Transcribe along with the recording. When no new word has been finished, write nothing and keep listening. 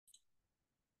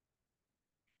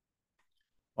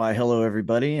Why, hello,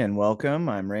 everybody, and welcome.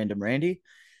 I'm Random Randy,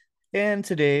 and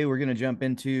today we're going to jump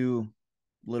into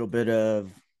a little bit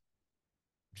of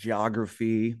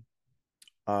geography.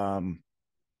 Um,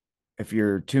 if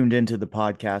you're tuned into the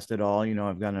podcast at all,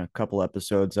 I've got a couple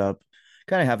episodes up,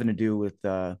 kind of having to do with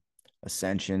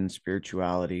ascension,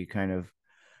 spirituality, kind of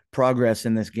progress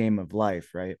in this game of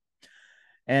life, right?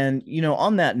 And,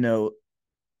 on that note,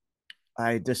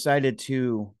 I decided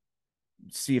to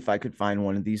see if I could find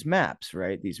one of these maps,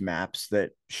 right? These maps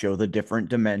that show the different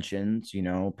dimensions,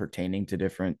 pertaining to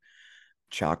different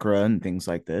chakra and things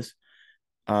like this.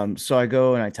 So I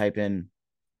go and I type in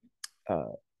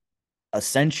uh,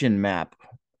 Ascension map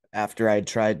after I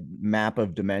tried map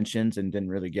of dimensions and didn't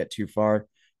really get too far.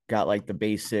 Got like the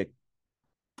basic,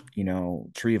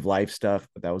 tree of life stuff,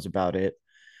 but that was about it.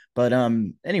 But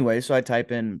anyway, so I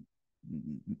type in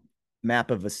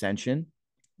map of Ascension,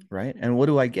 right? And what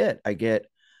do I get? I get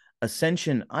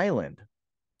Ascension Island.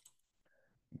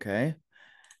 Okay.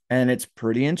 And it's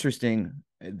pretty interesting.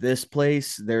 This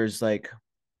place, there's like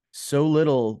so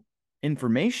little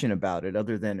information about it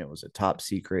other than it was a top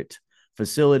secret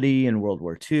facility in World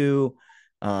War II,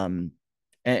 um,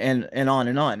 and on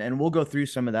and on. And we'll go through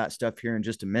some of that stuff here in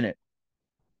just a minute.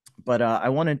 But I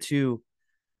wanted to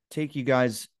take you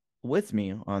guys with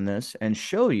me on this and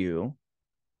show you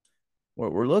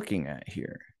what we're looking at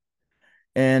here.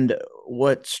 And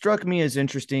what struck me as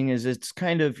interesting is it's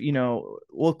kind of,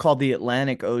 we'll call the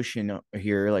Atlantic Ocean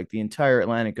here, like the entire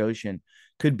Atlantic Ocean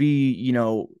could be,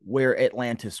 where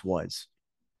Atlantis was,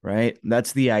 right?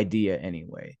 That's the idea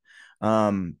anyway.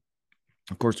 Um,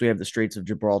 of course, we have the Straits of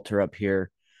Gibraltar up here,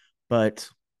 but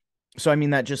so I mean,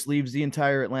 that just leaves the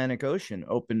entire Atlantic Ocean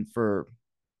open for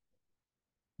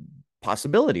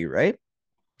possibility, right?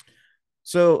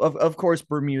 So, of course,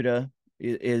 Bermuda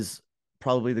is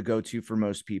probably the go to for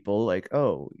most people. Like,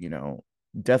 oh,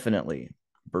 definitely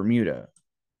Bermuda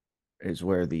is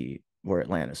where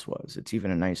Atlantis was. It's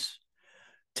even a nice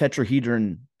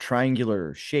tetrahedron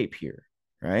triangular shape here,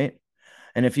 right?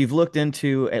 And if you've looked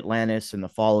into Atlantis and the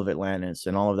fall of Atlantis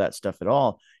and all of that stuff at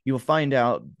all, you will find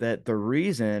out that the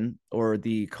reason or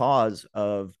the cause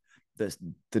of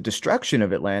the destruction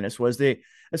of Atlantis was they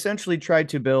essentially tried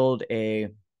to build a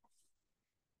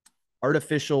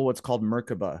artificial what's called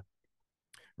Merkaba,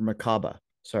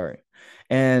 sorry.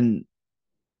 And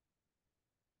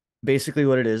basically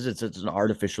what it is, it's an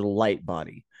artificial light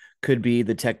body. Could be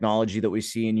the technology that we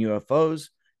see in UFOs.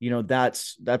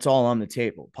 That's all on the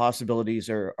table. Possibilities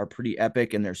are pretty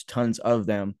epic, and there's tons of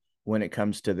them when it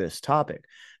comes to this topic.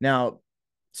 Now,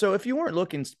 so if you weren't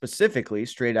looking specifically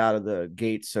straight out of the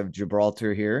gates of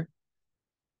Gibraltar here,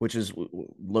 which is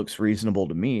looks reasonable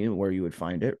to me where you would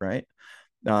find it, right?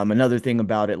 Another thing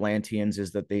about Atlanteans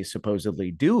is that they supposedly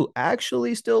do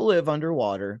actually still live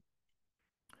underwater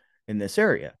in this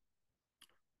area.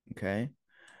 Okay.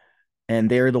 And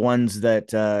they're the ones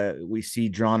that we see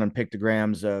drawn on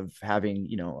pictograms of having,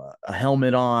 a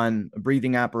helmet on, a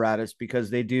breathing apparatus, because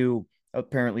they do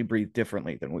apparently breathe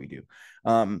differently than we do.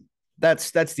 Um,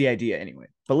 that's the idea anyway.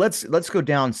 But let's go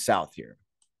down south here.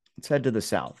 Let's head to the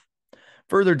south.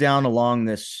 Further down along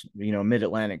this,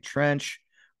 mid-Atlantic trench,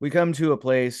 we come to a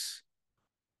place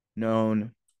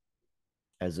known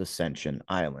as Ascension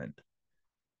Island.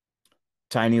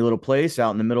 Tiny little place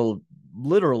out in the middle,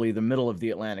 literally the middle of the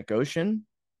Atlantic Ocean,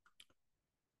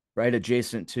 right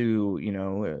adjacent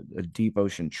to, a deep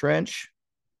ocean trench.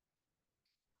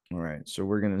 All right, so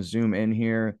we're going to zoom in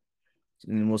here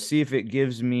and we'll see if it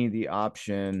gives me the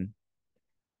option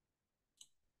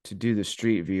to do the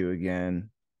street view again.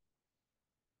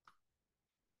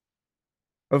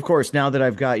 Of course, now that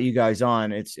I've got you guys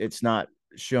on, it's not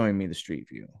showing me the street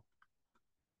view.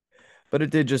 But it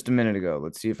did just a minute ago.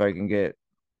 Let's see if I can get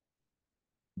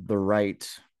the right.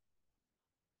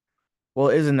 Well,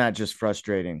 isn't that just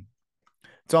frustrating?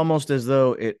 It's almost as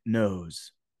though it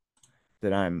knows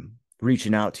that I'm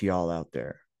reaching out to y'all out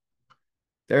there.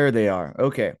 There they are.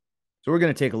 Okay. So we're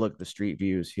going to take a look at the street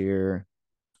views here.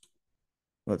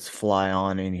 Let's fly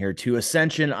on in here to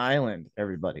Ascension Island,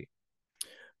 everybody.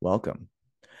 Welcome.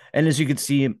 And as you can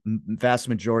see, vast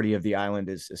majority of the island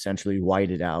is essentially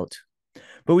whited out.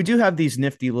 But we do have these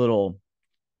nifty little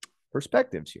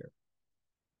perspectives here.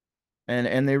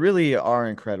 And they really are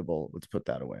incredible. Let's put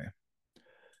that away. It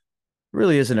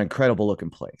really is an incredible looking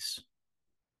place.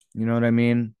 You know what I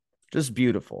mean? Just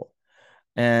beautiful.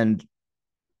 And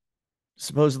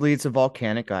supposedly it's a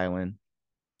volcanic island,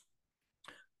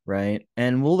 right?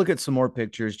 And we'll look at some more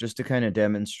pictures just to kind of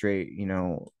demonstrate,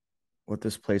 what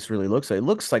this place really looks like. It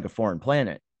looks like a foreign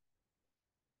planet.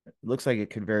 It looks like it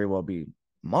could very well be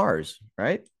Mars,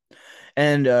 right?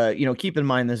 And keep in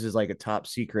mind this is like a top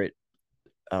secret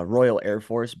Royal Air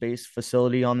Force Base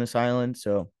facility on this island.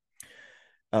 So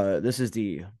this is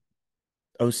the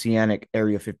Oceanic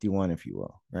Area 51, if you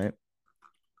will, right?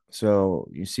 So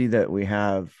you see that we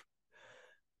have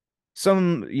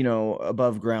some,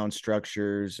 above ground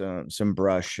structures, some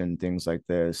brush and things like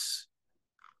this,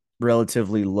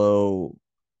 relatively low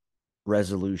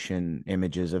resolution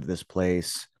images of this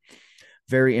place.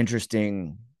 Very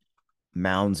interesting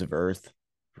mounds of earth,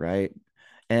 right?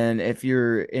 And if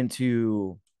you're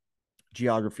into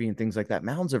geography and things like that,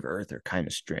 mounds of earth are kind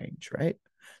of strange, right?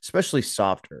 Especially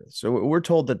soft earth. So we're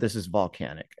told that this is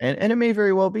volcanic, and it may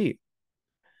very well be.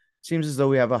 Seems as though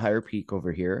we have a higher peak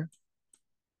over here.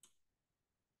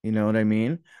 You know what I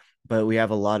mean? But we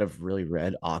have a lot of really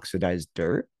red oxidized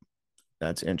dirt.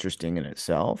 That's interesting in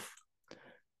itself.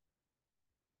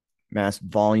 Mass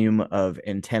volume of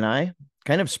antennae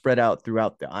kind of spread out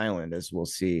throughout the island, as we'll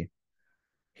see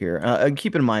here. And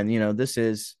keep in mind, this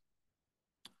is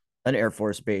an Air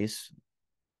Force base,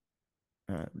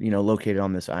 located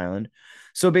on this island.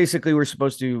 So basically, we're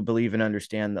supposed to believe and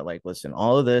understand that, like, listen,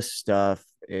 all of this stuff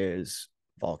is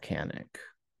volcanic.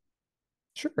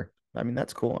 Sure. I mean,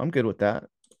 that's cool. I'm good with that.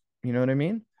 You know what I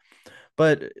mean?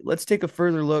 But let's take a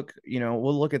further look.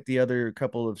 We'll look at the other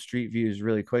couple of street views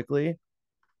really quickly.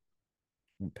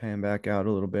 We'll pan back out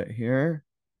a little bit here.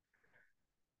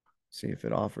 See if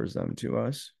it offers them to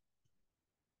us.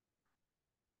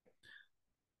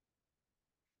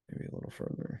 Maybe a little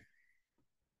further.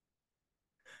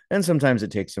 And sometimes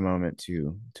it takes a moment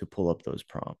to pull up those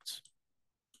prompts.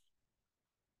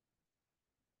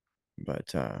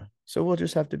 But so we'll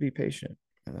just have to be patient.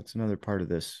 And that's another part of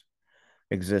this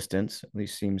existence, at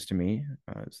least seems to me,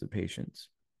 is the patience.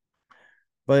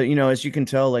 But as you can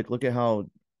tell, like, look at how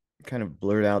kind of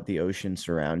blurred out the ocean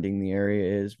surrounding the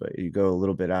area is, but you go a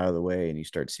little bit out of the way and you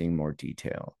start seeing more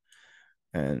detail.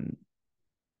 And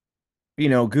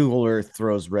Google Earth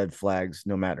throws red flags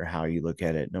no matter how you look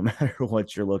at it, no matter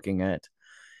what you're looking at.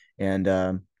 And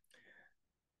well,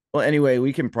 anyway,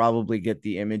 we can probably get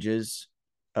the images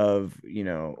of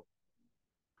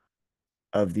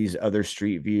of these other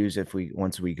street views if we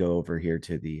once we go over here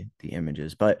to the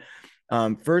images. But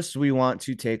first we want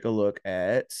to take a look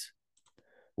at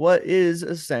what is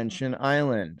Ascension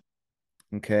Island.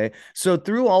 Okay, so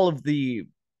through all of the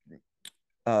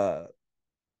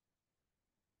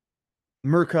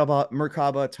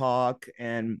Merkaba talk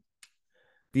and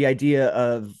the idea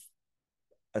of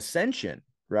ascension,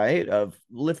 right, of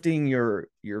lifting your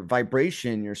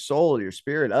vibration, your soul, your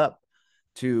spirit up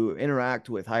to interact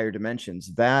with higher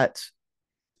dimensions, that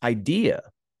idea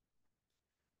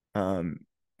can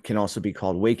also be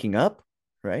called waking up,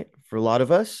 right, for a lot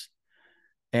of us.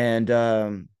 And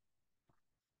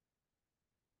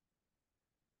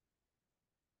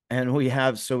we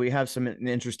have some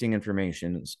interesting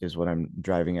information is what I'm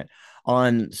driving at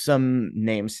on some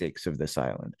namesakes of this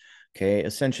island. Okay,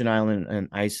 Ascension Island, an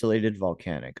isolated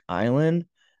volcanic island,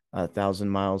 1,000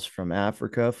 miles from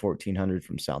Africa, 1,400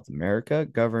 from South America,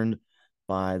 governed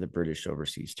by the British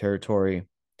Overseas Territory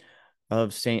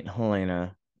of Saint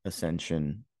Helena,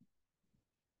 Ascension,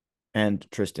 and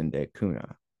Tristan da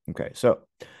Cunha. Okay, so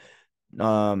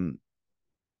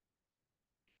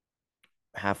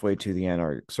halfway to the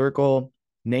Antarctic Circle,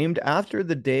 named after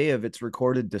the day of its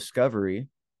recorded discovery,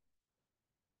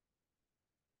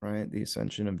 right? The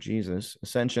ascension of Jesus.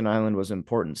 Ascension Island was an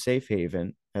important safe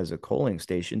haven as a coaling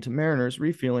station to mariners,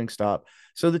 refueling stop.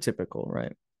 So the typical,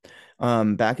 right?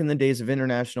 Back in the days of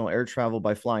international air travel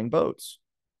by flying boats.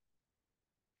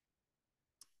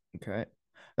 Okay.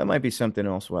 That might be something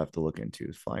else we'll have to look into,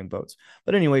 is flying boats.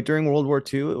 But anyway, during World War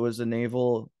II, it was a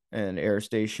naval and air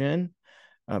station,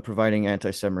 providing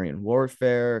anti-submarine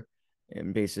warfare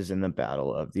and bases in the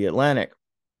Battle of the Atlantic.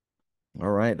 All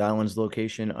right, the island's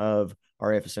location of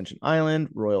RAF Ascension Island,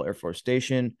 Royal Air Force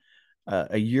Station,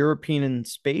 a European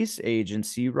Space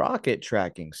Agency rocket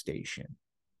tracking station.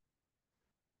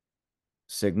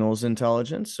 Signals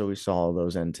intelligence, so we saw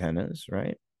those antennas,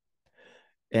 right?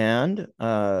 And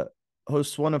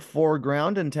hosts one of 4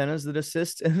 ground antennas that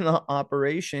assist in the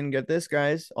operation. Get this,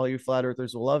 guys, all you flat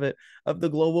earthers will love it, of the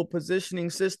Global Positioning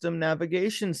System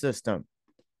navigation system.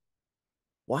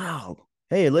 Wow.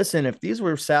 Hey, listen, if these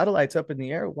were satellites up in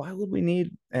the air, why would we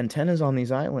need antennas on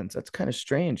these islands? That's kind of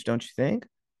strange, don't you think?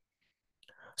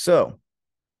 So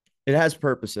it has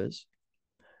purposes.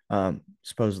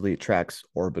 Supposedly it tracks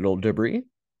orbital debris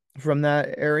from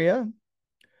that area,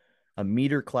 a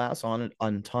meter class on an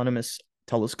autonomous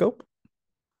telescope,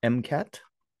 MCAT.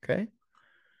 Okay.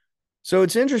 So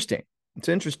it's interesting. It's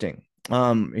interesting.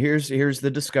 Here's the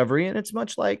discovery, and it's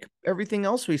much like everything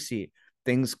else we see.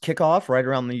 Things kick off right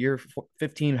around the year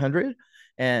 1500,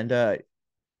 and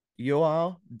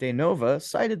Joao de Nova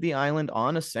sighted the island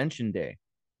on Ascension Day.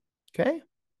 Okay.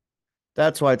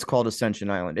 That's why it's called Ascension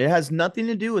Island. It has nothing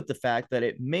to do with the fact that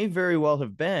it may very well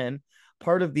have been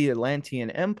part of the Atlantean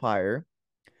Empire.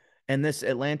 And this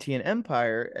Atlantean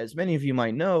Empire, as many of you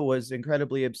might know, was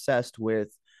incredibly obsessed with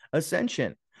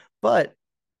ascension. But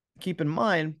keep in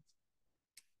mind,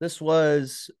 this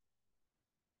was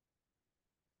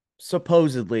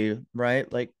supposedly,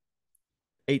 right? Like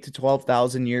 8 to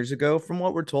 12,000 years ago, from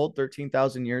what we're told,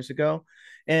 13,000 years ago.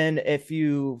 And if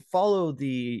you follow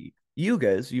the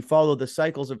yugas, you follow the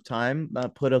cycles of time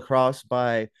put across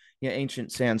by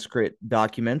ancient Sanskrit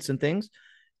documents and things,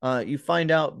 you find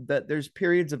out that there's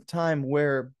periods of time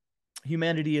where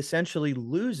humanity essentially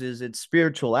loses its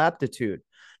spiritual aptitude.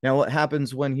 Now, what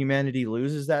happens when humanity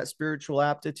loses that spiritual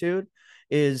aptitude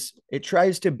is it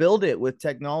tries to build it with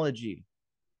technology,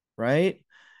 right?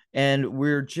 And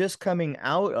we're just coming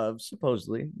out of,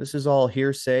 supposedly, this is all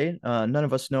hearsay. None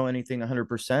of us know anything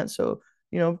 100%. So,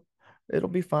 you know, it'll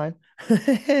be fine.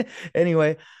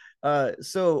 Anyway,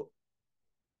 so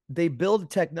they build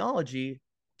technology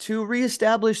to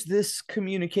reestablish this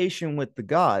communication with the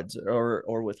gods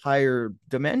or with higher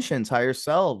dimensions, higher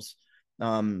selves,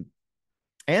 um,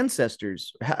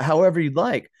 ancestors, however you'd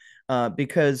like.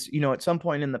 Because, at some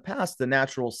point in the past, the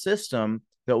natural system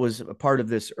that was a part of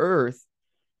this earth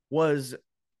was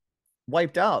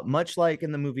wiped out, much like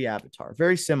in the movie Avatar.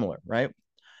 Very similar, right?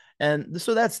 And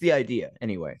so that's the idea,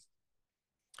 anyway.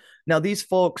 Now, these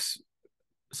folks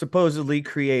supposedly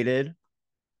created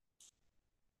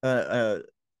a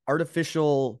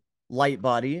artificial light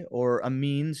body or a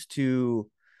means to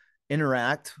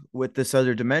interact with this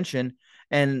other dimension.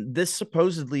 And this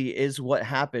supposedly is what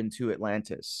happened to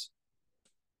Atlantis.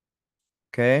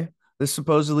 Okay. This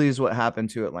supposedly is what happened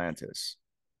to Atlantis.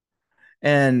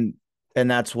 And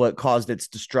that's what caused its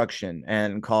destruction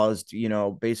and caused,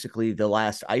 basically the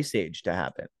last ice age to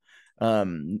happen.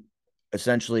 Um,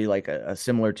 Essentially like a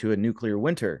similar to a nuclear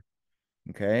winter.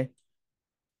 Okay.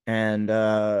 And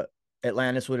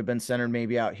Atlantis would have been centered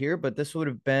maybe out here, but this would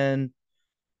have been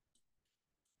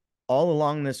all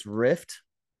along this rift,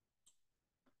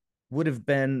 would have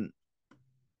been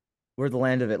where the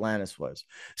land of Atlantis was.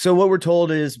 So what we're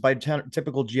told is by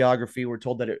typical geography, we're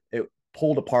told that it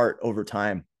pulled apart over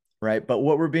time, right? But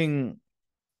what we're being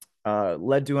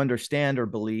led to understand or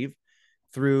believe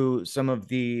through some of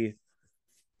the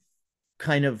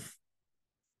kind of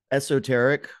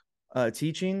esoteric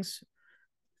teachings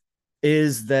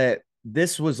is that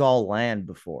this was all land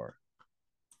before.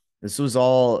 This was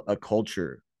all a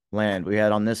culture land. We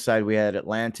had on this side, we had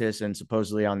Atlantis, and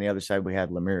supposedly on the other side, we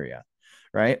had Lemuria,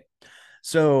 right?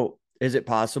 So is it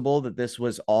possible that this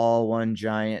was all one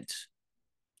giant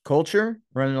culture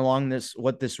running along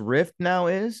what this rift now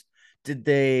is? Did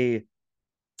they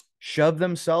shove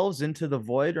themselves into the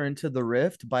void or into the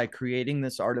rift by creating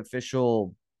this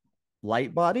artificial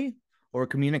light body or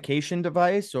communication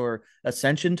device or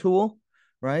ascension tool,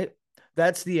 right?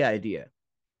 That's the idea.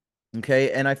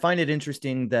 Okay. And I find it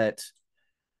interesting that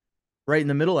right in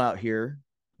the middle out here,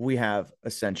 we have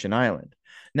Ascension Island.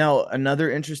 Now,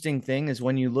 another interesting thing is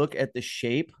when you look at the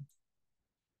shape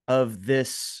of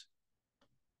this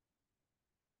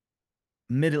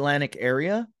mid-Atlantic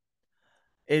area,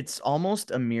 it's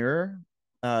almost a mirror,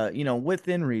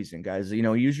 within reason, guys.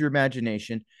 Use your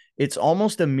imagination. It's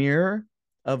almost a mirror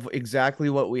of exactly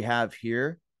what we have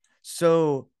here.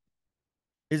 So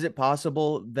is it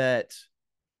possible that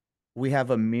we have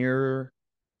a mirror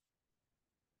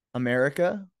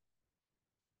America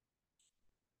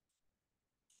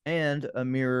and a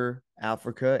mirror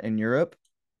Africa and Europe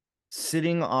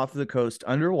sitting off the coast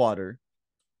underwater,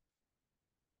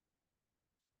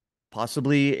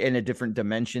 possibly in a different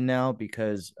dimension now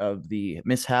because of the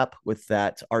mishap with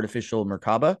that artificial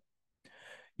Merkaba?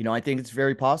 I think it's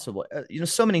very possible.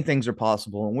 So many things are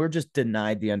possible, and we're just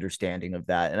denied the understanding of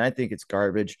that. And I think it's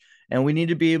garbage. And we need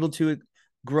to be able to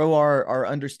grow our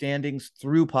understandings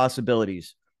through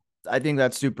possibilities. I think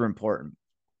that's super important.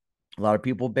 A lot of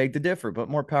people beg to differ,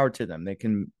 but more power to them. They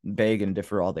can beg and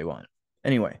differ all they want.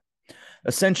 Anyway,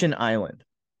 Ascension Island.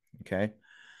 Okay.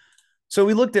 So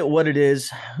we looked at what it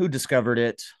is, who discovered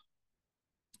it.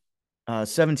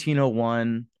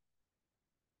 1701.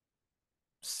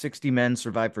 60 men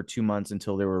survived for 2 months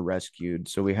until they were rescued.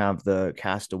 So we have the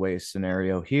castaway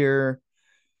scenario here.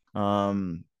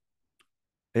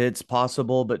 It's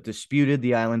possible, but disputed,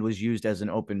 the island was used as an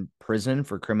open prison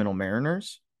for criminal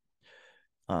mariners.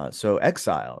 So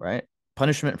exile, right?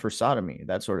 Punishment for sodomy,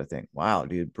 that sort of thing. Wow,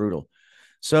 dude, brutal.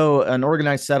 So an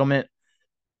organized settlement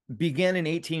began in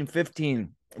 1815.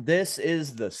 This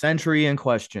is the century in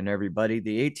question, everybody.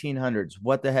 The 1800s.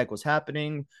 What the heck was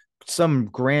happening? some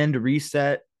grand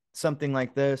reset, something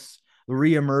like this, the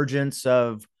reemergence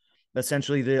of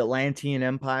essentially the Atlantean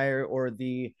Empire or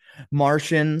the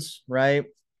Martians, right?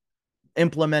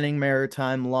 Implementing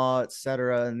maritime law,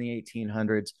 etc., in the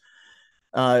 1800s,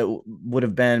 would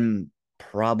have been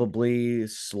probably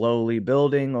slowly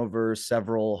building over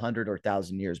several hundred or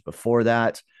thousand years before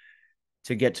that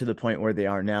to get to the point where they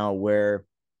are now, where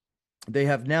they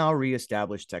have now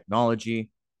reestablished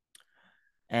technology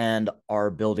and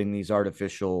are building these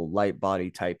artificial light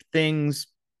body type things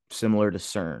similar to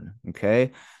CERN.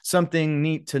 Okay. Something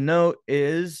neat to note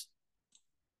is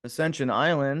Ascension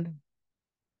Island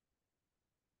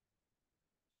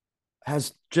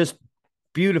has just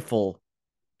beautiful,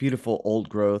 beautiful old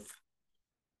growth,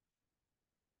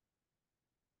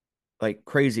 like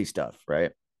crazy stuff,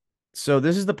 right? So,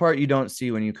 this is the part you don't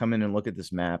see when you come in and look at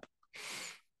this map.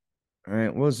 All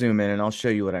right, we'll zoom in and I'll show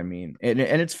you what I mean. And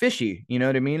it's fishy, you know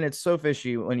what I mean? It's so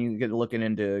fishy when you get looking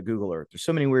into Google Earth. There's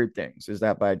so many weird things. Is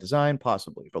that by design?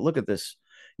 Possibly. But look at this.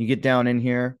 You get down in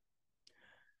here,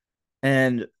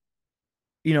 and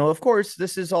of course,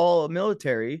 this is all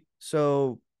military.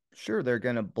 So sure, they're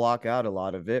gonna block out a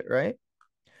lot of it, right?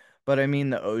 But I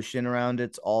mean, the ocean around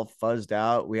it's all fuzzed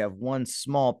out. We have one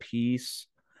small piece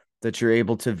that you're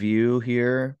able to view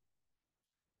here.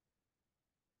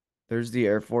 There's the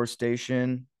Air Force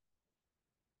Station.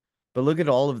 But look at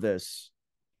all of this.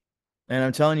 And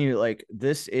I'm telling you, like,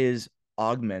 this is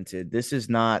augmented. This is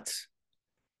not,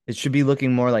 it should be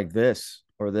looking more like this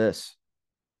or this.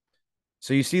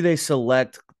 So you see, they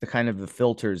select the kind of the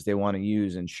filters they want to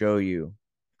use and show you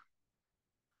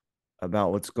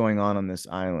about what's going on this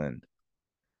island.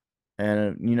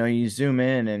 And, you zoom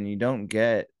in and you don't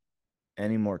get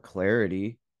any more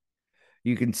clarity.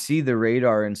 You can see the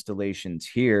radar installations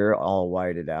here all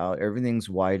whited out. Everything's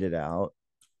whited out.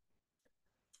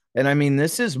 And I mean,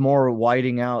 this is more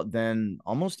whiting out than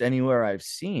almost anywhere I've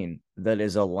seen that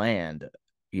is a land,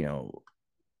 you know,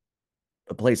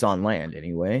 a place on land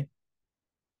anyway.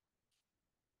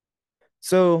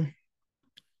 So,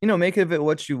 make of it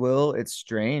what you will. It's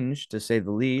strange to say the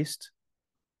least.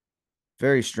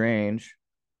 Very strange.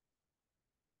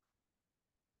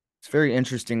 It's very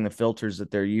interesting the filters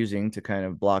that they're using to kind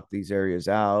of block these areas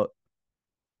out,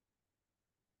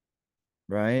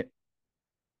 right?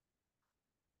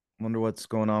 Wonder what's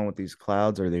going on with these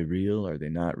clouds. Are they real? Are they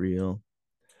not real?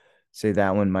 Say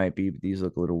that one might be, but these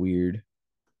look a little weird.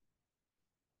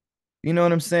 You know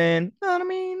what I'm saying? Know what I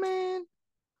mean, man?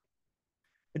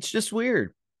 It's just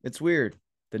weird. It's weird.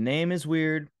 The name is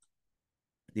weird.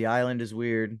 The island is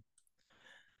weird.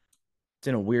 It's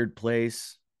in a weird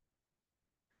place.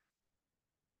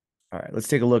 All right, let's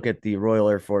take a look at the Royal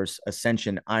Air Force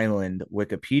Ascension Island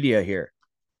Wikipedia here.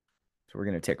 So we're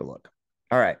going to take a look.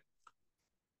 All right.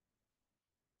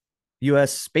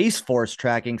 U.S. Space Force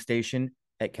tracking station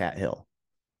at Cat Hill.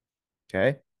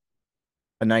 Okay.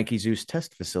 A Nike Zeus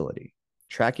test facility,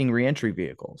 tracking reentry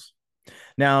vehicles.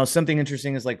 Now, something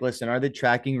interesting is like, listen, are they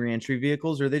tracking reentry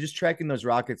vehicles or are they just tracking those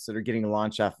rockets that are getting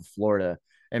launched off of Florida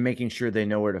and making sure they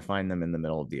know where to find them in the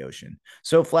middle of the ocean?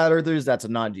 So, flat earthers, that's a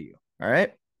nod to you. All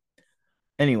right.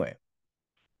 Anyway,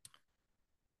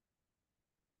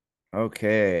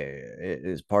 okay. It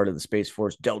is part of the Space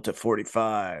Force Delta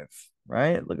 45,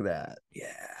 right? Look at that. Yeah.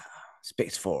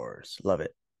 Space Force. Love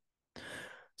it.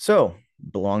 So,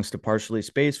 belongs to partially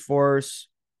Space Force,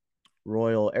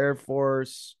 Royal Air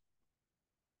Force,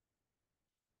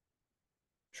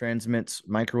 transmits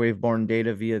microwave-borne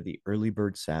data via the Early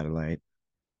Bird satellite.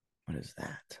 What is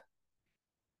that?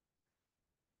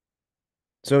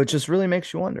 So it just really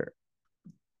makes you wonder.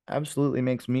 Absolutely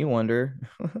makes me wonder.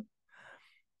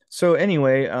 So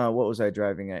anyway, what was I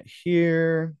driving at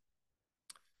here?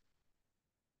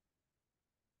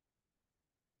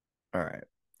 All right.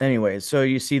 Anyway, so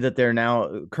you see that they're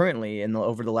now currently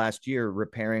over the last year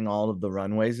repairing all of the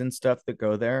runways and stuff that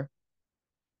go there.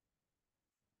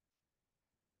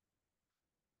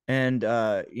 And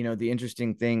the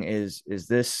interesting thing is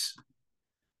this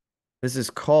is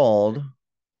called,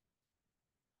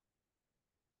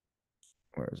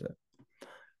 where is it?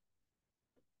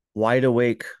 Wide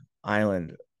Awake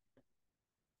Island.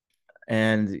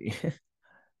 And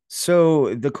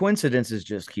so the coincidences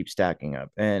just keep stacking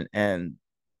up, and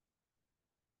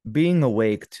being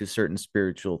awake to certain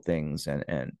spiritual things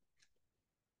and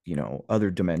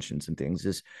other dimensions and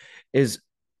things is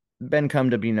been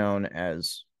come to be known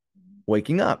as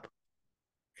waking up.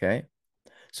 Okay.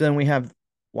 So then we have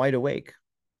Wide Awake.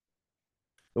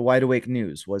 The Wide Awake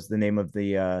News was the name of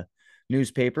the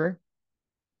newspaper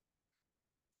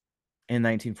in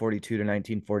 1942 to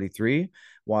 1943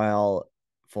 while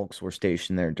folks were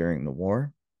stationed there during the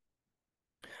war.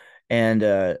 And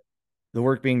the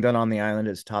work being done on the island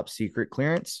is top secret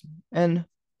clearance, and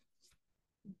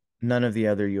none of the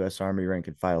other U.S. Army rank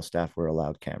and file staff were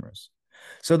allowed cameras.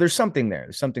 So there's something there.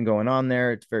 There's something going on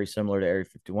there. It's very similar to Area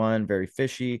 51, very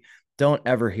fishy. Don't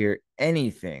ever hear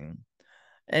anything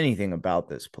about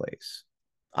this place.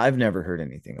 I've never heard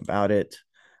anything about it.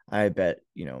 I bet,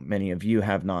 many of you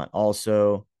have not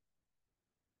also.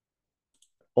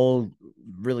 Old,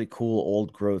 really cool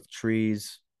old growth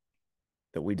trees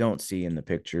that we don't see in the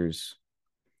pictures.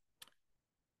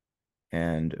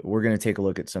 And we're going to take a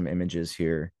look at some images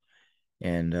here.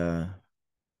 And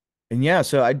yeah,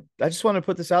 so I just want to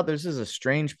put this out there. This is a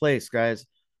strange place, guys.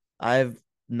 I've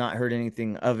not heard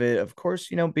anything of it. Of course,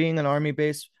 being an army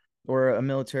base or a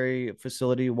military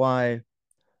facility, why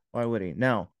would he?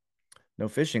 Now, no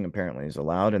fishing apparently is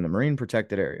allowed in the marine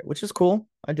protected area, which is cool.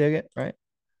 I dig it, right?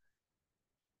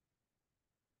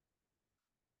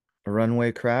 A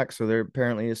runway crack, so there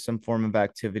apparently is some form of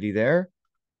activity there.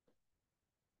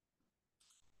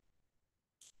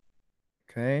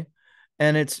 Okay.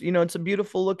 And it's a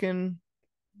beautiful looking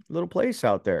little place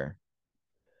out there.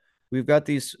 We've got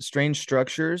these strange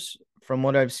structures from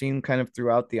what I've seen kind of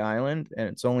throughout the island, and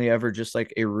it's only ever just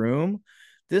like a room.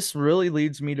 This really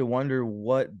leads me to wonder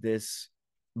what this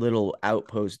little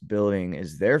outpost building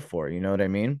is there for. You know what I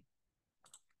mean?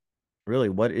 Really,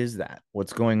 what is that?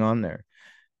 What's going on there?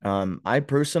 I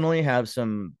personally have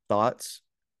some thoughts,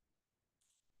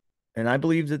 and I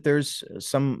believe that there's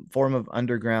some form of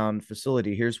underground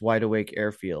facility. Here's Wide Awake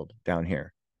Airfield down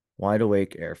here. Wide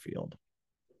Awake Airfield.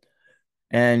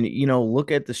 And, look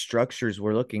at the structures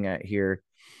we're looking at here.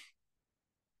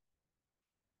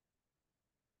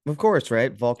 Of course,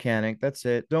 right? Volcanic. That's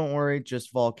it. Don't worry,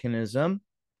 just volcanism.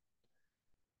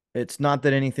 It's not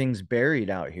that anything's buried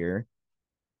out here.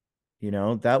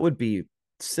 That would be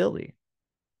silly.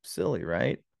 Silly,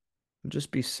 right? It'd just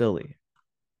be silly.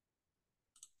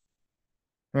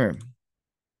 All right.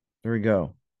 There we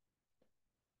go.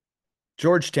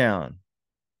 Georgetown.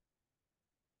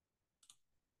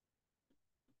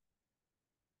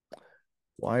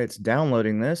 Why it's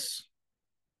downloading this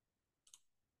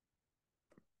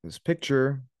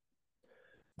picture.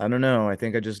 I don't know. I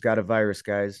think I just got a virus,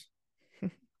 guys. Who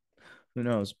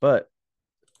knows? But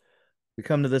we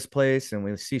come to this place and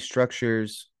we see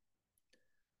structures,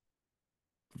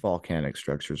 volcanic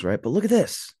structures, right? But look at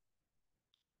this.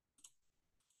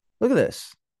 Look at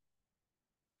this.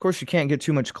 Of course, you can't get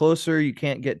too much closer. You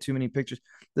can't get too many pictures.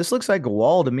 This looks like a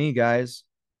wall to me, guys.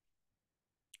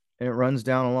 And it runs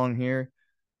down along here.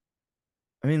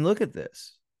 I mean, look at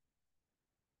this.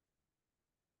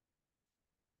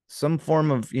 Some form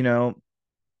of,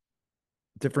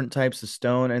 different types of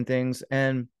stone and things.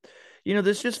 And,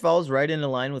 this just falls right into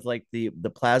line with like the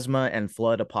plasma and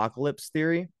flood apocalypse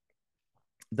theory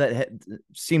that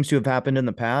seems to have happened in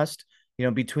the past.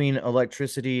 Between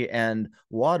electricity and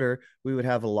water, we would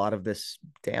have a lot of this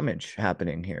damage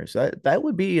happening here. So that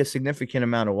would be a significant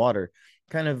amount of water,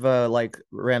 kind of like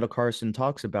Randall Carson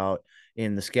talks about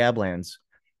in the Scablands.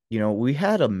 We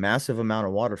had a massive amount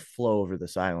of water flow over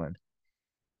this island.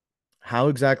 How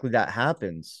exactly that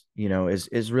happens,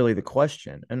 is really the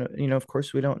question. And, of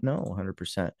course, we don't know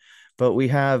 100%. But we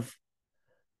have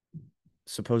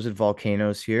supposed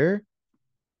volcanoes here,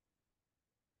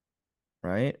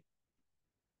 right?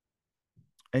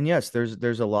 And yes,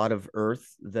 there's a lot of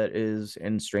earth that is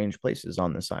in strange places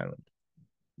on this island.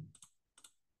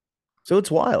 So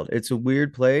it's wild. It's a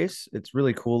weird place. It's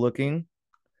really cool looking.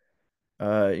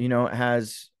 It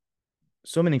has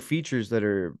so many features that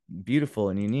are beautiful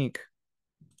and unique.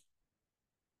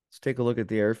 Let's take a look at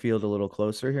the airfield a little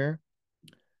closer here,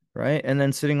 right? And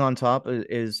then sitting on top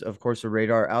is of course, a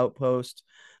radar outpost.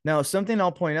 Now, something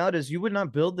I'll point out is you would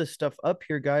not build this stuff up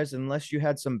here, guys, unless you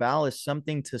had some ballast,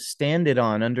 something to stand it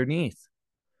on underneath.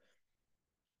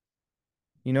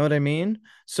 You know what I mean?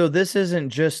 So this isn't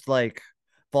just like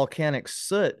volcanic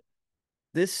soot.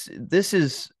 This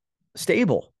is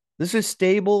stable. This is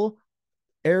stable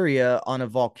area on a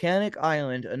volcanic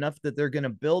island enough that they're going to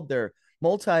build their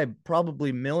multi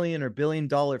probably million or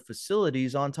billion-dollar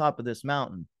facilities on top of this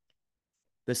mountain,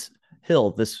 this hill,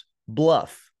 this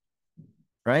bluff,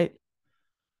 right?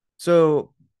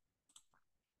 So,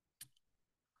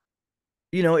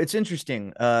 it's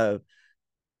interesting.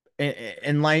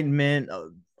 Enlightenment,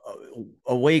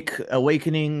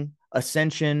 awakening,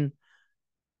 ascension,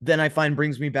 then I find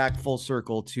brings me back full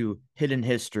circle to hidden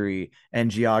history and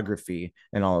geography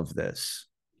and all of this.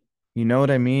 You know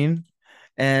what I mean?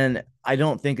 And I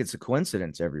don't think it's a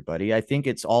coincidence, everybody. I think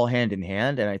it's all hand in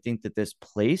hand. And I think that this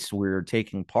place we're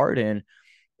taking part in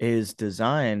is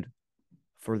designed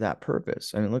for that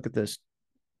purpose. I mean, look at this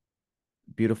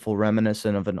Beautiful,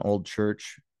 reminiscent of an old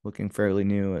church, looking fairly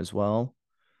new as well.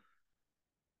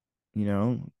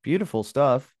 Beautiful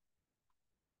stuff.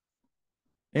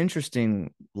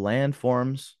 Interesting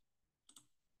landforms.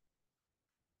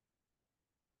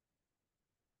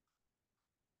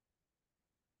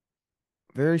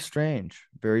 Very strange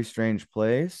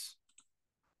place.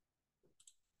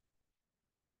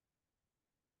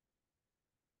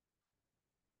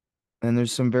 And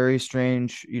there's some very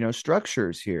strange,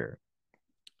 structures here.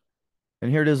 And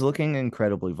here it is looking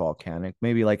incredibly volcanic,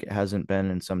 maybe like it hasn't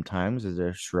been in some times as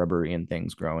there's shrubbery and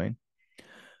things growing.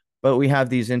 But we have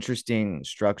these interesting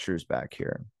structures back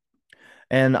here.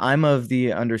 And I'm of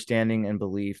the understanding and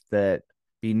belief that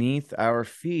beneath our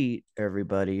feet,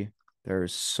 everybody,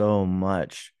 there's so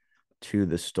much to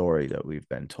the story that we've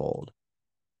been told,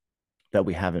 that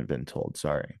we haven't been told.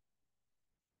 Sorry.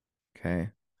 Okay.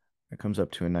 It comes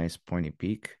up to a nice pointy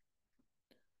peak.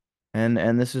 And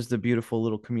this is the beautiful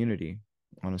little community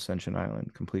on Ascension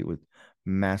Island, complete with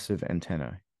massive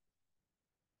antennae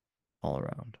all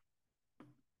around.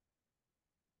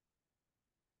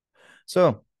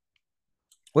 So,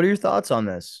 what are your thoughts on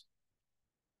this?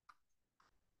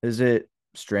 Is it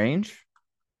strange?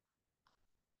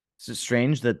 Is it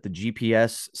strange that the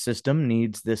GPS system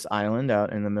needs this island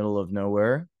out in the middle of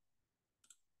nowhere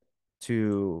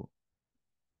to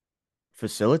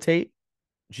facilitate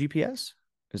GPS?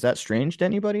 Is that strange to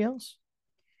anybody else?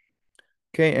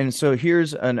 Okay, and so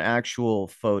here's an actual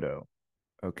photo.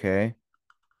 Okay.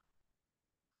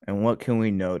 And what can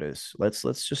we notice? Let's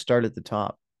just start at the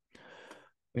top.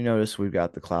 We notice we've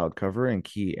got the cloud cover in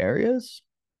key areas,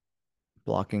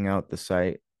 blocking out the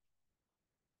site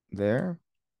there.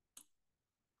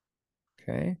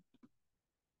 Okay.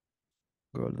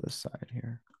 Go to the side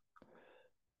here.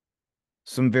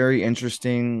 Some very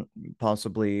interesting,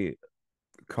 possibly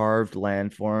carved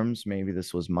landforms. Maybe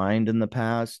this was mined in the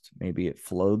past. Maybe it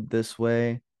flowed this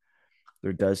way.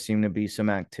 There does seem to be some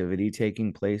activity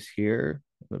taking place here.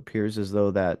 It appears as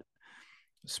though that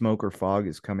smoke or fog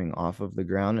is coming off of the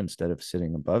ground instead of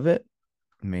sitting above it.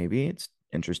 Maybe it's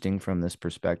interesting from this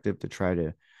perspective to try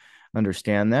to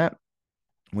understand that.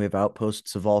 We have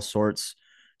outposts of all sorts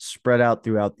spread out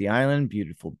throughout the island,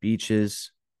 beautiful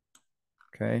beaches.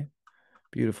 Okay.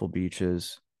 Beautiful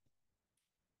beaches.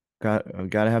 Got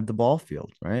to have the ball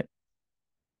field, right?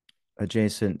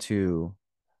 Adjacent to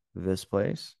this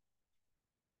place.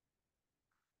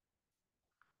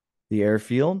 The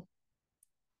airfield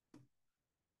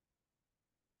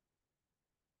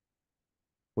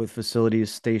with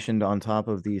facilities stationed on top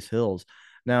of these hills.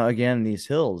 Now, again, these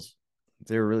hills,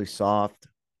 they're really soft,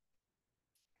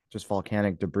 just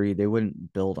volcanic debris. They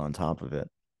wouldn't build on top of it.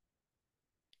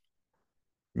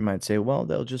 You might say, well,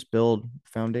 they'll just build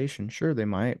foundation. Sure, they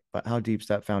might, but how deep's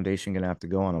that foundation going to have to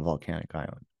go on a volcanic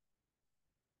island?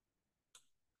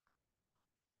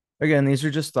 Again, these are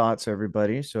just thoughts,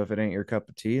 everybody. So if it ain't your cup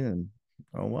of tea, then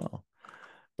oh well.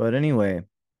 But anyway,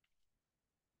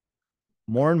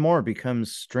 more and more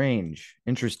becomes strange,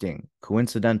 interesting,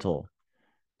 coincidental.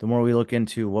 The more we look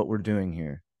into what we're doing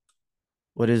here.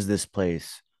 What is this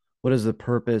place? What is the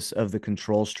purpose of the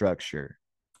control structure?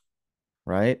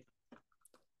 Right?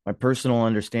 My personal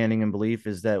understanding and belief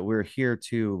is that we're here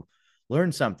to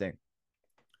learn something.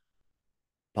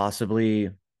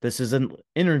 Possibly this is an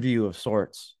interview of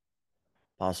sorts.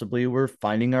 Possibly we're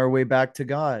finding our way back to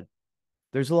God.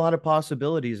 There's a lot of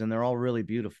possibilities and they're all really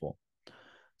beautiful.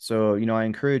 So, I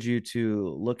encourage you to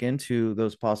look into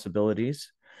those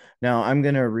possibilities. Now, I'm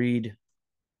going to read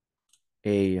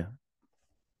a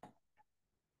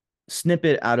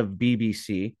snippet out of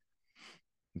BBC.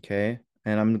 Okay.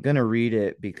 And I'm going to read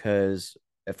it because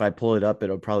if I pull it up,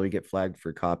 it'll probably get flagged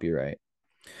for copyright.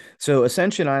 So,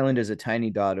 Ascension Island is a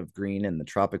tiny dot of green in the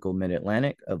tropical mid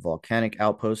Atlantic, a volcanic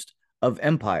outpost of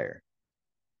empire.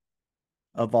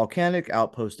 A volcanic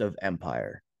outpost of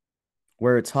empire,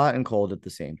 where it's hot and cold at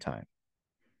the same time.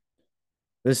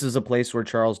 This is a place where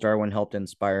Charles Darwin helped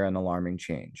inspire an alarming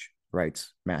change,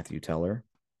 writes Matthew Teller.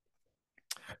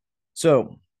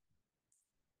 So,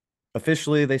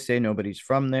 officially, they say nobody's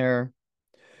from there.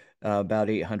 About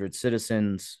 800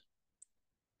 citizens.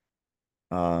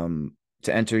 To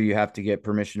enter, you have to get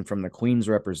permission from the Queen's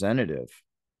representative,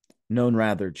 known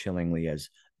rather chillingly as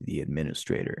the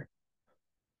administrator.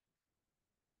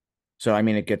 So, I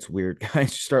mean, it gets weird.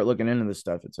 Guys, start looking into this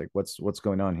stuff. It's like, what's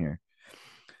going on here?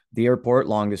 The airport,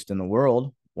 longest in the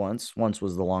world, once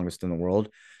was the longest in the world,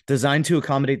 designed to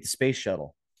accommodate the space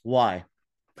shuttle. Why?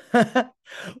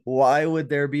 Why would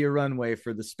there be a runway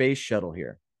for the space shuttle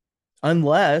here?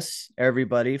 Unless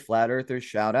everybody, flat earthers,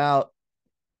 shout out,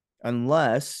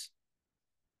 unless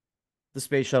the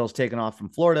space shuttle's taken off from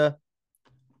Florida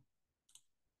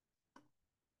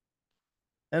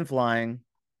and flying,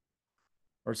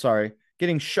 or sorry,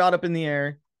 getting shot up in the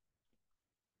air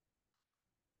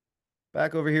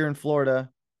back over here in Florida,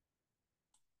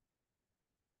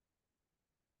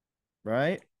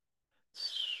 right?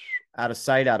 Out of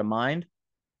sight, out of mind,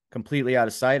 completely out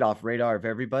of sight, off radar of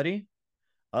everybody,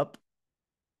 up,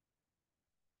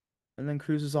 and then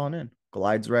cruises on in,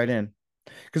 glides right in.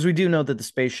 Because we do know that the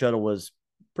space shuttle was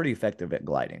pretty effective at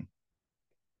gliding.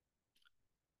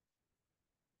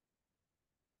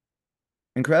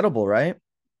 Incredible, right?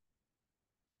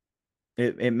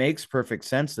 It makes perfect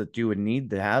sense that you would need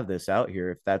to have this out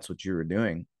here if that's what you were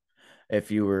doing.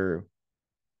 If you were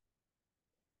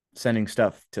sending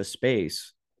stuff to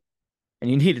space and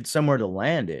you needed somewhere to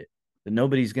land it that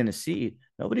nobody's going to see,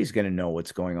 nobody's going to know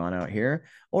what's going on out here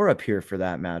or up here for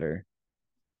that matter.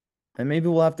 And maybe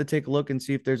we'll have to take a look and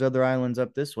see if there's other islands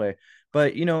up this way.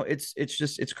 But you know, it's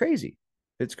just it's crazy.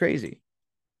 It's crazy.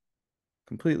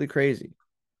 Completely crazy.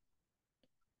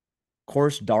 Of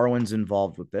course, Darwin's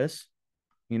involved with this.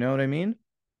 You know what I mean?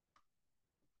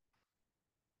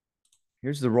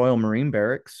 Here's the Royal Marine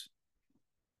Barracks.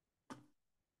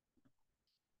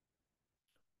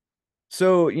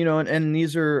 So, you know, and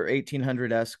these are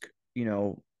 1800-esque, you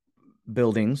know,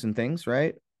 buildings and things,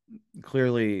 right?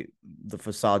 Clearly the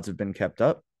facades have been kept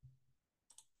up.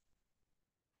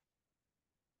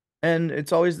 And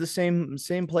it's always the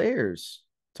same players.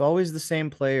 It's always the same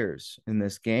players in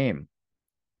this game.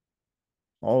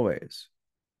 Always.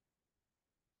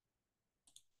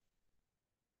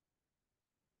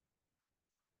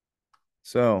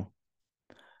 So,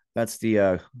 that's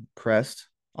the crest,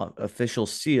 official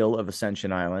seal of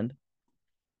Ascension Island.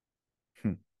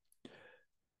 Hmm.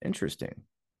 Interesting.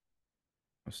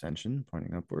 Ascension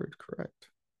pointing upward, correct.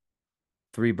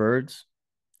 Three birds,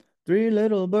 three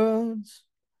little birds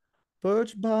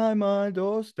perched by my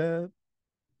doorstep,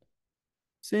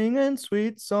 singing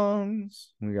sweet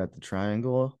songs. We got the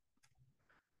triangle,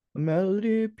 a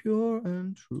melody pure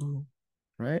and true,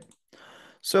 right?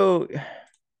 So,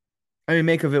 I mean,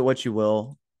 make of it what you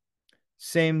will.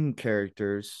 Same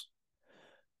characters,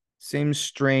 same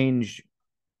strange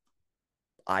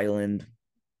island,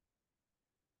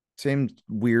 same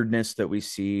weirdness that we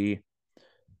see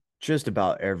just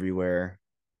about everywhere,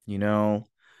 you know?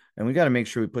 And we got to make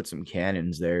sure we put some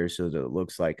cannons there so that it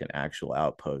looks like an actual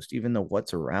outpost, even though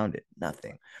what's around it,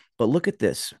 nothing. But look at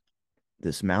this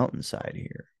mountainside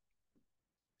here.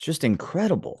 Just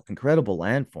incredible, incredible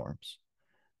landforms,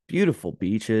 beautiful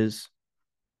beaches,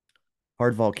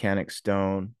 hard volcanic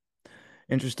stone.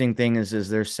 Interesting thing is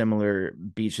there's similar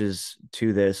beaches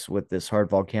to this with this hard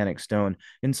volcanic stone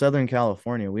in Southern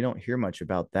California. We don't hear much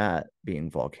about that being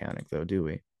volcanic, though, do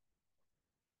we?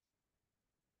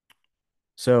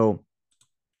 So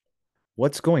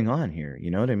what's going on here?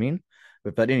 You know what I mean?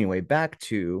 But anyway, back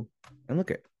to and look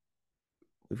at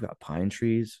we've got pine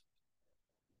trees.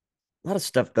 A lot of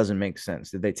stuff doesn't make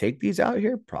sense. Did they take these out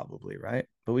here? Probably, right?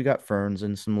 But we got ferns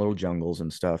and some little jungles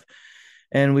and stuff.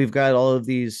 And we've got all of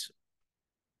these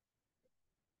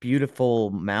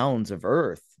beautiful mounds of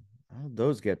earth. How did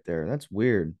those get there? That's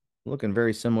weird. Looking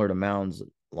very similar to mounds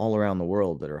all around the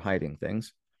world that are hiding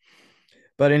things.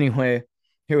 But anyway,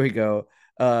 here we go.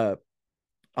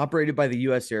 Operated by the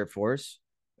US Air Force,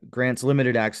 grants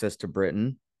limited access to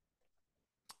Britain,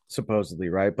 supposedly,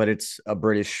 right? But it's a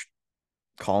British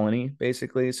colony,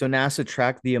 basically. So NASA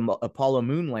tracked the Apollo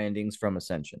moon landings from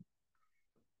Ascension.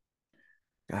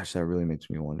 Gosh, that really makes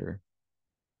me wonder.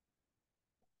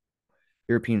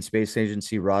 European Space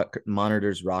Agency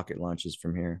monitors rocket launches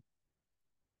from here.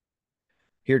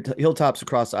 Here, hilltops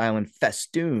across the island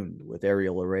festooned with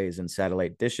aerial arrays and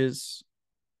satellite dishes.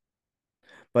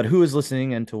 But who is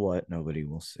listening and to what? Nobody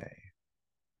will say.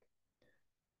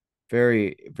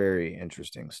 Very, very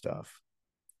interesting stuff.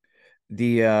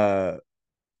 The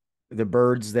the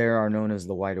birds there are known as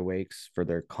the wide awakes for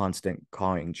their constant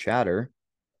cawing chatter.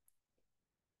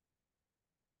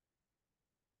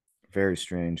 Very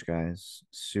strange, guys.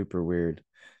 Super weird.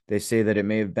 They say that it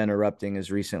may have been erupting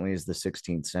as recently as the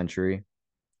 16th century.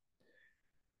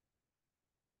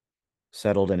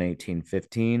 Settled in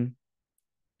 1815.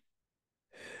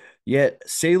 Yet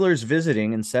sailors visiting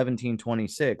in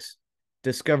 1726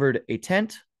 discovered a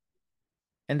tent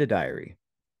and a diary.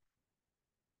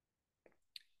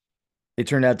 They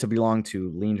turned out to belong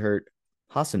to Leendert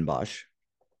Hassenbosch,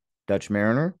 Dutch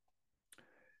mariner,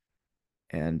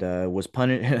 and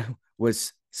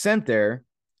was sent there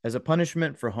as a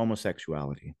punishment for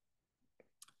homosexuality.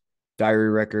 Diary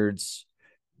records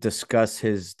discuss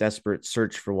his desperate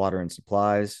search for water and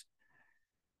supplies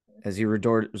as he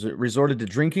resorted to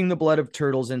drinking the blood of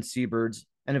turtles and seabirds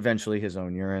and eventually his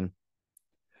own urine.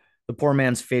 The poor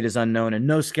man's fate is unknown, and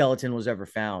no skeleton was ever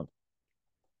found.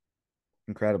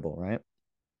 Incredible, right?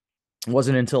 It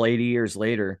wasn't until 80 years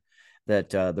later that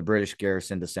the British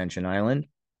garrisoned Ascension Island.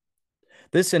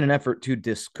 This in an effort to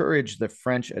discourage the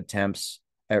French attempts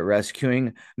at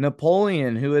rescuing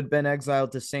Napoleon, who had been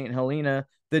exiled to St. Helena,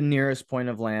 the nearest point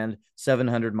of land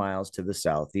 700 miles to the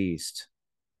southeast.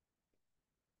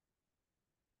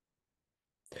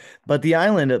 But the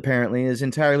island apparently is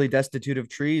entirely destitute of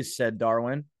trees, said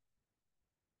Darwin.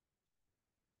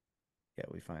 Yeah,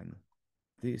 we find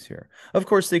these here. Of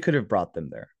course, they could have brought them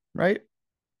there, right?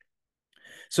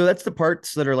 So that's the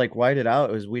parts that are like whited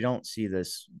out, is we don't see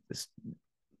this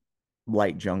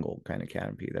light jungle kind of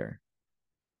canopy there.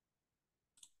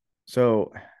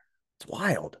 So it's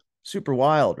wild, super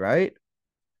wild, right?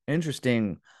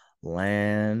 Interesting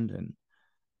land and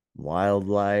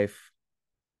wildlife.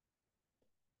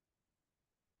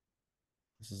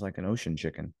 This is like an ocean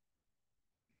chicken.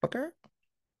 Okay.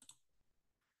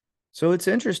 So it's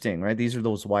interesting, right? These are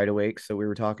those wide awakes that we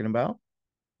were talking about.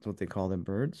 That's what they call them,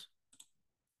 birds.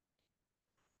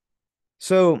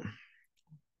 So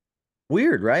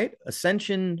weird, right?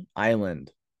 Ascension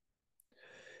Island.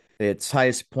 Its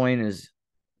highest point is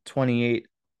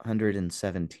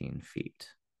 2,817 feet.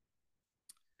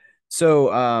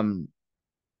 So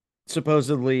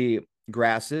supposedly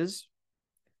grasses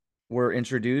were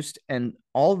introduced, and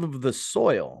all of the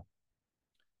soil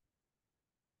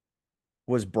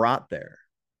was brought there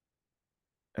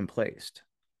and placed.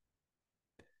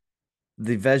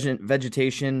 The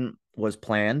vegetation was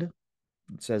planned,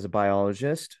 says a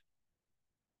biologist.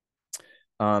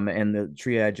 And the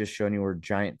tree I just shown you were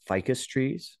giant ficus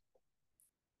trees.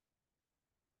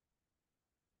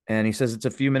 And he says it's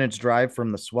a few minutes drive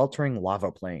from the sweltering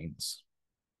lava plains.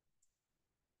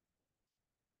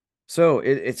 So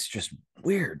it's just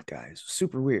weird, guys.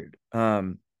 Super weird.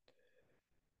 A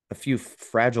few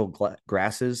fragile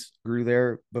grasses grew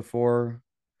there before.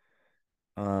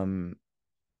 Um,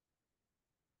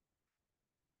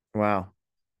 wow.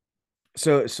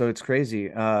 So it's crazy.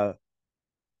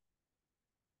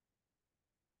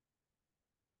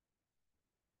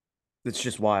 It's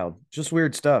just wild, just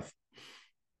weird stuff.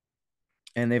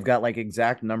 And they've got like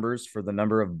exact numbers for the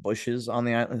number of bushes on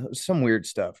the island. Some weird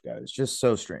stuff, guys. Just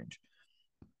so strange.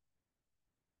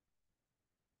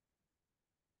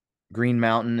 Green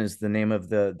Mountain is the name of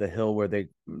the hill where they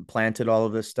planted all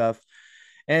of this stuff.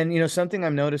 And something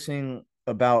I'm noticing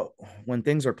about when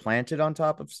things are planted on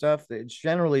top of stuff, it's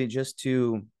generally just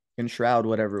to enshroud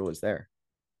whatever was there.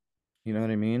 You know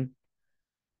what I mean?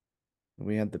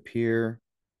 We had the pier.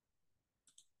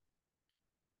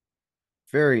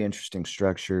 Very interesting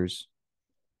structures.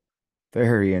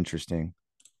 Very interesting.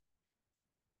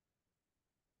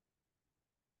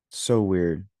 So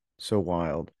weird. So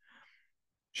wild.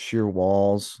 Sheer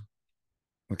walls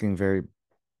looking very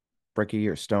bricky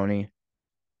or stony.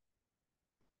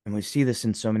 And we see this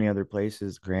in so many other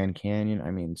places. Grand Canyon.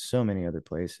 I mean, so many other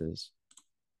places.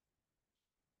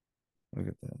 Look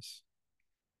at this.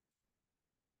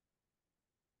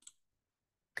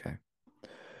 Okay.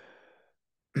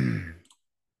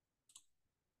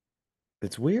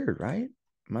 It's weird, right?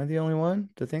 Am I the only one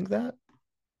to think that?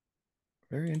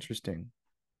 Very interesting.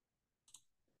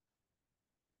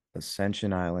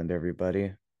 Ascension Island,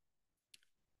 everybody.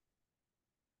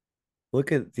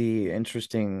 Look at the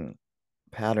interesting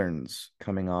patterns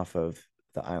coming off of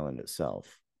the island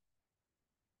itself.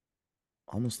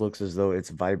 Almost looks as though it's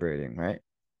vibrating, right?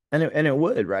 And it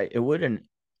would, right? It wouldn't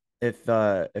if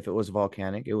it was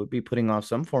volcanic, it would be putting off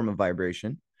some form of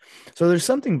vibration. So there's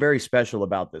something very special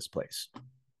about this place.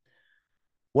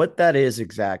 What that is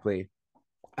exactly,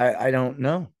 I don't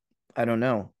know. I don't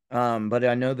know. But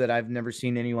I know that I've never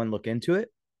seen anyone look into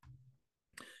it.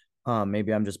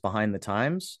 Maybe I'm just behind the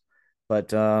times, but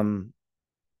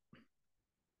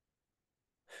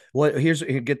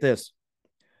get this.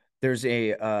 There's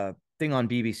a thing on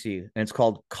BBC, and it's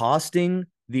called "Costing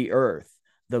the Earth: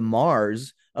 The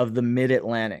Mars of the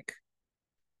Mid-Atlantic."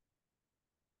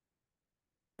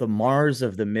 The Mars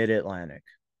of the Mid-Atlantic.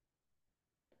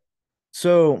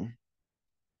 So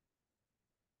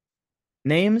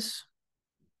names,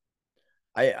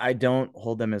 I don't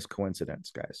hold them as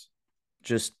coincidence, guys.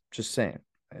 Just saying,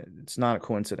 it's not a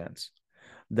coincidence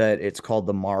that it's called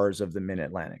the Mars of the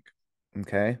Mid-Atlantic.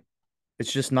 Okay,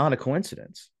 it's just not a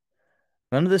coincidence.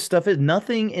 None of this stuff is.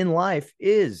 Nothing in life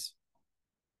is.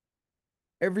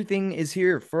 Everything is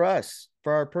here for us,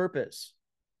 for our purpose.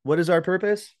 What is our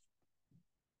purpose?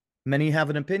 Many have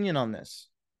an opinion on this.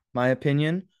 My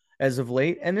opinion, as of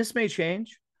late, and this may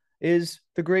change, is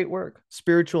the great work,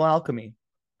 spiritual alchemy.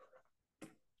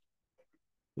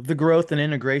 the growth and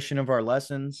integration of our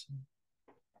lessons.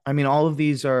 I mean, all of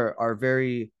these are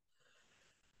very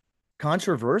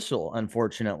controversial,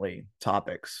 unfortunately,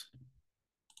 topics.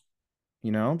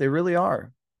 You know, they really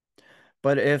are.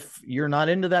 But if you're not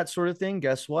into that sort of thing,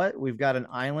 guess what? We've got an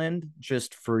island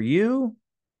just for you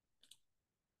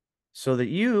so that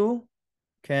you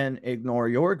can ignore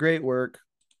your great work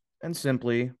and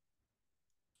simply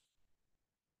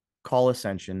call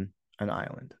Ascension an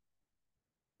island.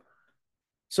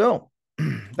 So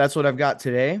that's what I've got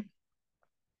today.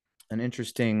 An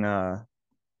interesting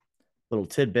little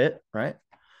tidbit, right?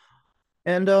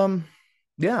 And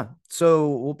yeah,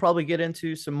 so we'll probably get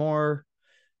into some more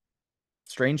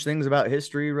strange things about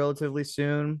history relatively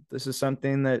soon. This is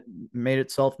something that made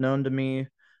itself known to me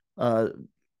uh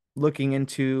looking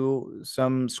into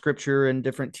some scripture and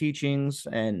different teachings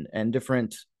and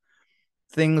different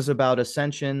things about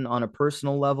ascension on a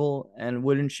personal level, and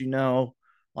wouldn't you know,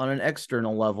 on an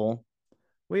external level,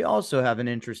 we also have an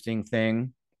interesting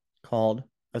thing called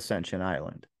Ascension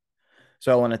Island.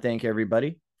 So I want to thank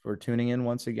everybody for tuning in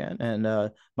once again,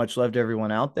 and much love to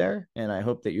everyone out there. And I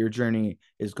hope that your journey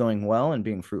is going well and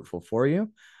being fruitful for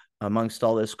you. Amongst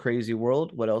all this crazy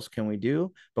world, what else can we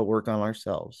do but work on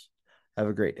ourselves? Have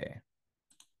a great day.